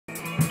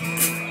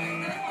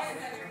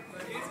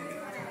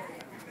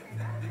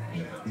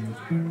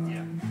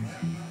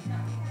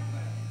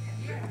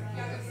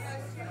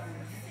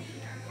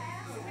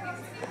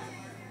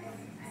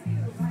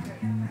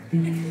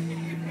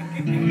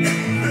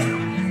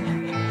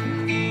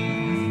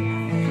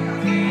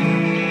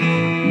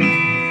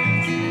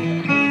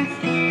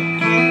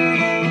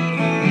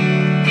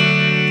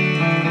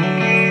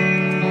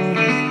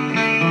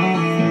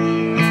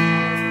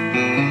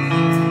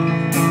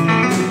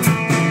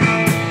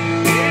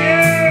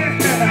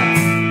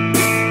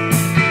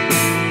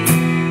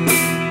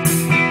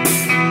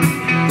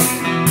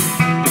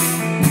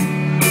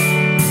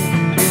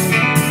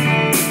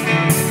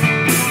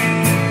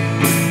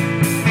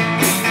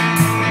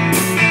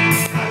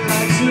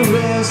to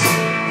rest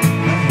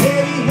my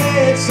heavy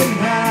head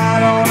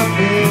tonight on a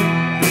bed.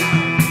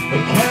 The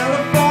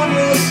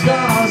California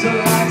stars are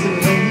like to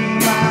lay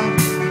my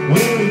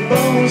weary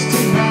bones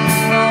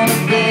tonight on a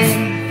bed.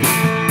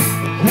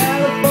 The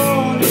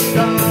California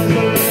stars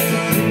are like to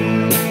do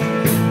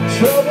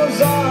troubles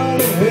all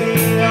the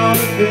way on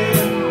a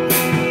bed.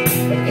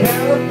 The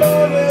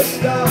California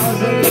stars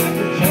are like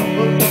to jump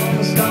up on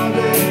the star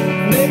bed,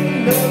 make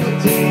another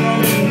day on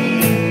me.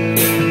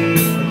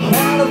 The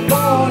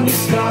California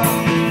stars.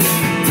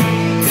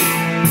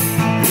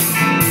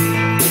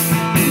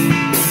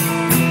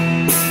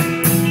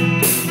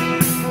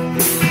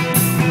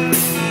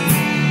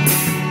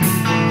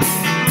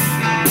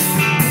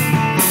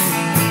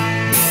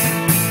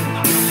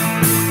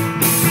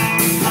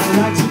 I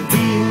like to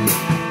feel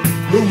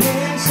your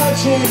hand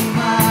touching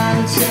mine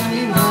and tell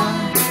me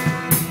why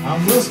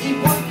I'm risky.